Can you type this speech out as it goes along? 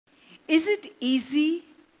Is it easy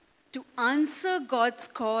to answer God's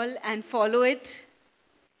call and follow it?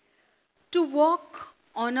 To walk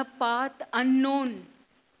on a path unknown,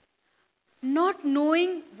 not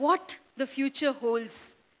knowing what the future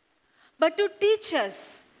holds, but to teach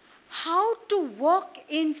us how to walk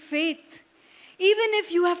in faith, even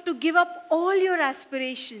if you have to give up all your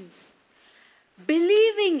aspirations,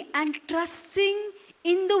 believing and trusting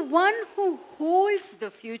in the one who holds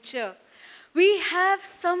the future. We have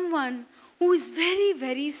someone who is very,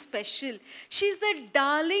 very special. She's the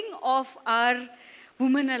darling of our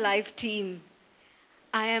Women Alive team.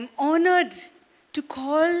 I am honored to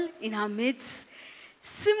call in our midst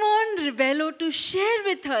Simone Rebello to share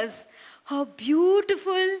with us her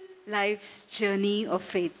beautiful life's journey of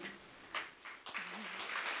faith.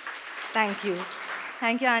 Thank you.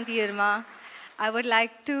 Thank you, Auntie Irma. I would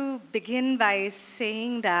like to begin by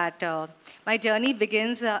saying that my journey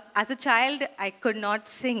begins as a child. I could not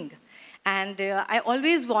sing, and I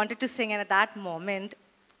always wanted to sing. And at that moment,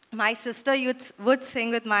 my sister would sing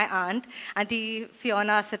with my aunt, Auntie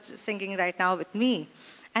Fiona, singing right now with me,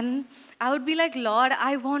 and I would be like, Lord,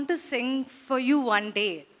 I want to sing for you one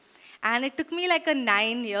day. And it took me like a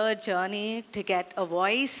 9-year journey to get a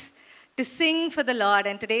voice to sing for the Lord.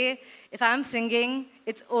 And today, if I'm singing,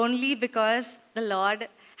 it's only because the Lord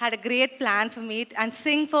had a great plan for me and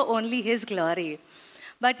sing for only His glory.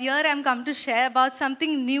 But here I'm come to share about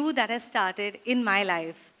something new that has started in my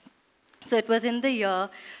life. So it was in the year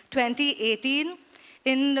 2018.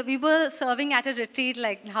 We were serving at a retreat,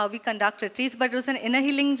 like how we conduct retreats, but it was an inner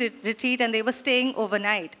healing retreat, and they were staying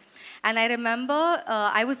overnight. And I remember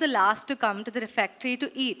I was the last to come to the refectory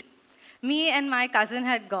to eat. Me and my cousin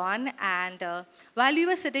had gone, and while we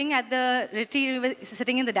were sitting at the retreat, we were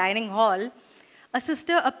sitting in the dining hall, a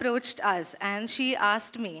sister approached us, and she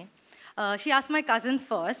asked my cousin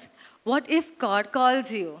first, what if God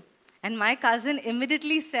calls you? And my cousin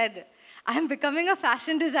immediately said, I'm becoming a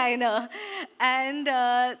fashion designer. And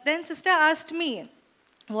then sister asked me,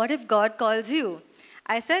 what if God calls you?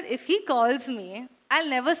 I said, if He calls me, I'll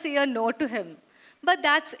never say a no to Him. But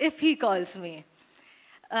that's if He calls me.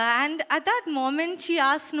 And at that moment, she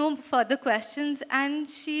asked no further questions, and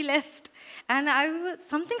she left. And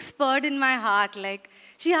something spurred in my heart, like,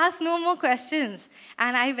 she asked no more questions.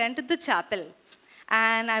 And I went to the chapel,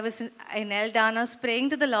 and I knelt down, I was praying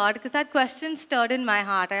to the Lord, because that question stirred in my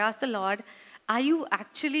heart. I asked the Lord, are you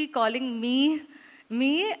actually calling me?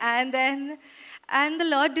 And the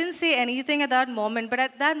Lord didn't say anything at that moment, but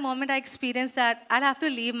at that moment, I experienced that I'd have to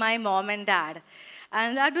leave my mom and dad.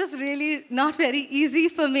 And that was really not very easy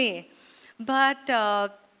for me. But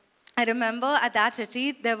I remember at that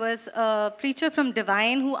retreat, there was a preacher from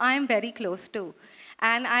Divine who I am very close to.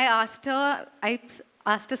 And I asked her,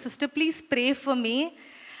 sister, please pray for me.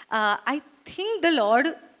 I think the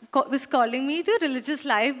Lord was calling me to religious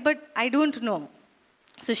life, but I don't know.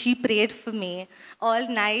 So she prayed for me all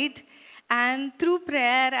night. And through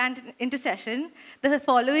prayer and intercession, the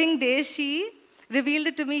following day, she revealed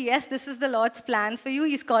it to me, yes, this is the Lord's plan for you.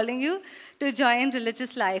 He's calling you to join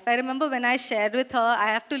religious life. I remember when I shared with her, I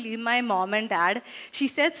have to leave my mom and dad. She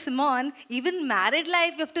said, Simone, even married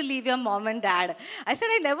life, you have to leave your mom and dad. I said,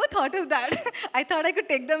 I never thought of that. I thought I could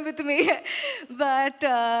take them with me. But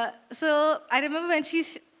so I remember when she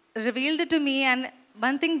revealed it to me, and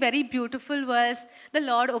one thing very beautiful was the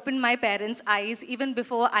Lord opened my parents' eyes even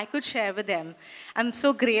before I could share with them. I'm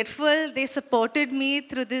so grateful. They supported me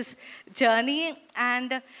through this journey.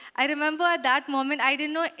 And I remember at that moment, I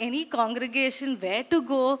didn't know any congregation, where to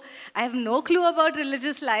go. I have no clue about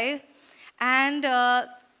religious life. And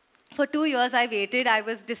for 2 years, I waited. I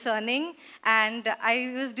was discerning, and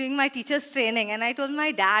I was doing my teacher's training. And I told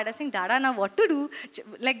my dad, I think, Dada, now what to do?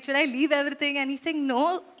 Like, should I leave everything? And he's saying,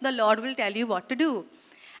 no, the Lord will tell you what to do.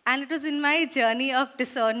 And it was in my journey of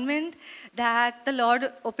discernment that the Lord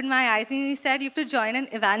opened my eyes, and He said, you have to join an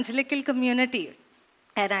evangelical community.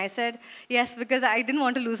 And I said, yes, because I didn't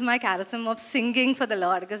want to lose my charism of singing for the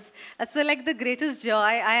Lord, because that's like the greatest joy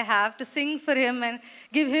I have, to sing for Him and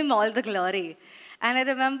give Him all the glory. And I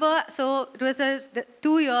remember, so it was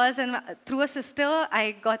 2 years, and through a sister,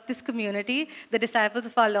 I got this community, the Disciples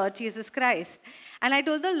of our Lord Jesus Christ. And I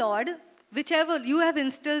told the Lord, whichever, you have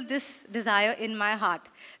instilled this desire in my heart.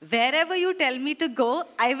 Wherever you tell me to go,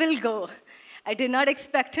 I will go. I did not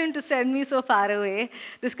expect Him to send me so far away.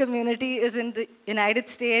 This community is in the United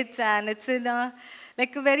States, and it's in a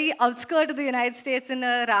very outskirt of the United States, in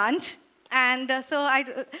a ranch. And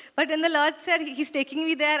but when the Lord said He's taking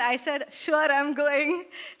me there, I said, sure, I'm going.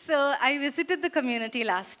 So I visited the community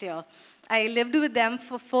last year. I lived with them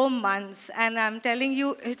for 4 months, and I'm telling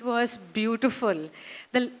you, it was beautiful.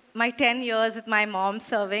 My 10 years with my mom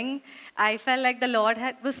serving, I felt like the Lord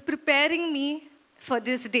was preparing me for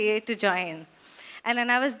this day to join. And when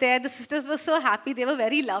I was there, the sisters were so happy. They were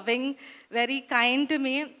very loving, very kind to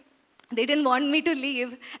me. They didn't want me to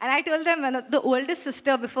leave. And I told them, when the oldest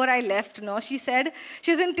sister, before I left, she said,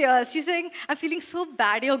 she was in tears. She's saying, I'm feeling so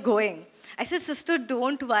bad you're going. I said, sister,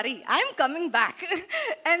 don't worry. I'm coming back.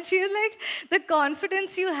 And she was like, the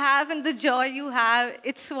confidence you have and the joy you have,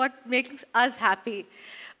 it's what makes us happy.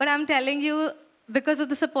 But I'm telling you, because of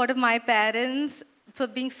the support of my parents, for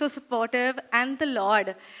being so supportive, and the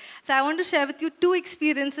Lord. So I want to share with you 2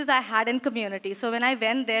 experiences I had in community. So when I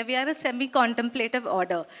went there, we are a semi-contemplative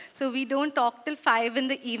order. So we don't talk till 5 in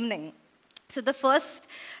the evening. So the first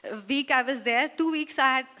week I was there,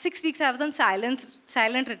 6 weeks I was on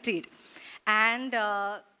silent retreat. And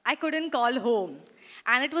I couldn't call home.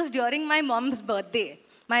 And it was during my mom's birthday.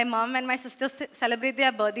 My mom and my sister celebrate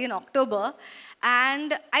their birthday in October.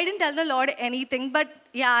 And I didn't tell the Lord anything, but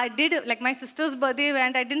yeah, I did. Like my sister's birthday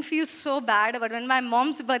went, I didn't feel so bad. But when my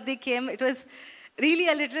mom's birthday came, it was really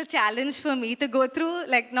a little challenge for me to go through,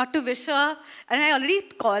 like not to wish her. And I already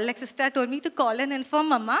called, like sister told me to call and inform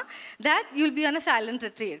Mama that you'll be on a silent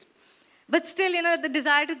retreat. But still, the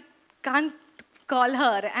desire to can't call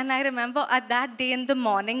her. And I remember at that day in the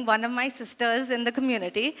morning, one of my sisters in the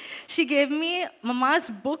community, she gave me Mama's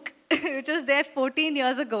book, which was there 14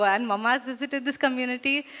 years ago. And Mama's visited this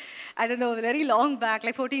community, I don't know, very long back,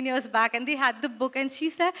 like 14 years back. And they had the book. And she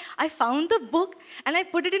said, I found the book and I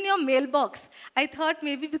put it in your mailbox. I thought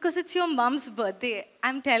maybe because it's your mom's birthday.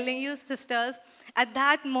 I'm telling you, sisters, at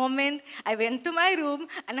that moment, I went to my room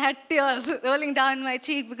and I had tears rolling down my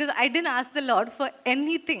cheek because I didn't ask the Lord for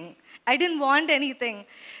anything. I didn't want anything.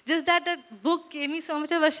 Just that the book gave me so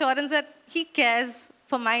much of assurance that He cares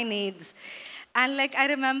for my needs. And like I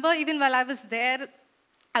remember even while I was there,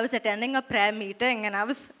 I was attending a prayer meeting and I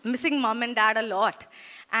was missing Mom and Dad a lot.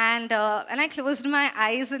 And when I closed my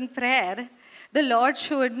eyes in prayer, the Lord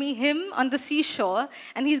showed me Him on the seashore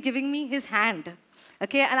and He's giving me His hand.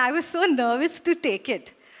 Okay, and I was so nervous to take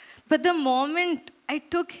it. But the moment I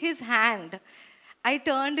took His hand, I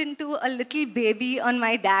turned into a little baby on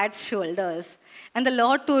my dad's shoulders. And the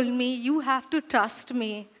Lord told me, you have to trust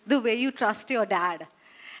me the way you trust your dad.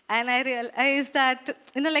 And I realized that,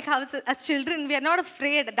 like how as children, we are not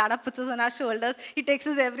afraid. Dada puts us on our shoulders. He takes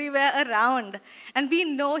us everywhere around. And we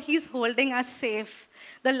know He's holding us safe.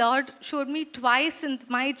 The Lord showed me twice in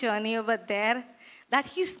my journey over there that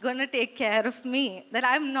He's going to take care of me, that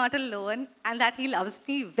I'm not alone, and that He loves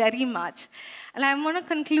me very much. And I want to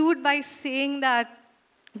conclude by saying that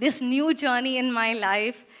this new journey in my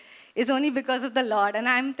life is only because of the Lord. And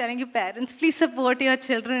I'm telling you, parents, please support your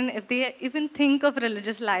children if they even think of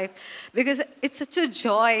religious life, because it's such a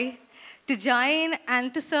joy to join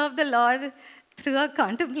and to serve the Lord through a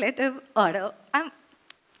contemplative order.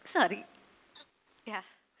 Yeah.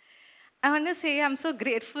 I want to say I'm so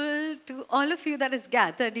grateful to all of you that is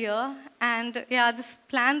gathered here. And yeah, this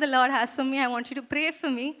plan the Lord has for me, I want you to pray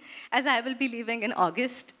for me as I will be leaving in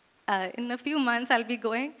August. In a few months, I'll be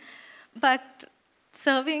going. But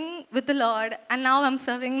serving with the Lord, and now I'm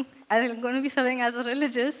going to be serving as a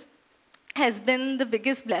religious, has been the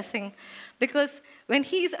biggest blessing. Because when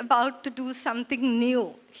He's about to do something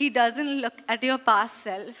new, He doesn't look at your past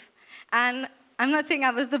self. And I'm not saying I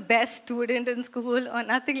was the best student in school or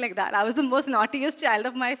nothing like that. I was the most naughtiest child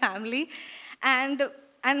of my family. And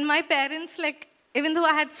my parents, like, even though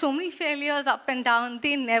I had so many failures up and down,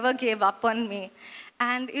 they never gave up on me.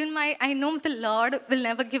 And even I know the Lord will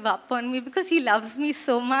never give up on me because He loves me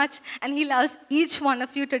so much and He loves each one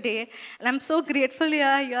of you today. And I'm so grateful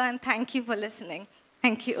you're here and thank you for listening.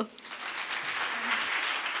 Thank you.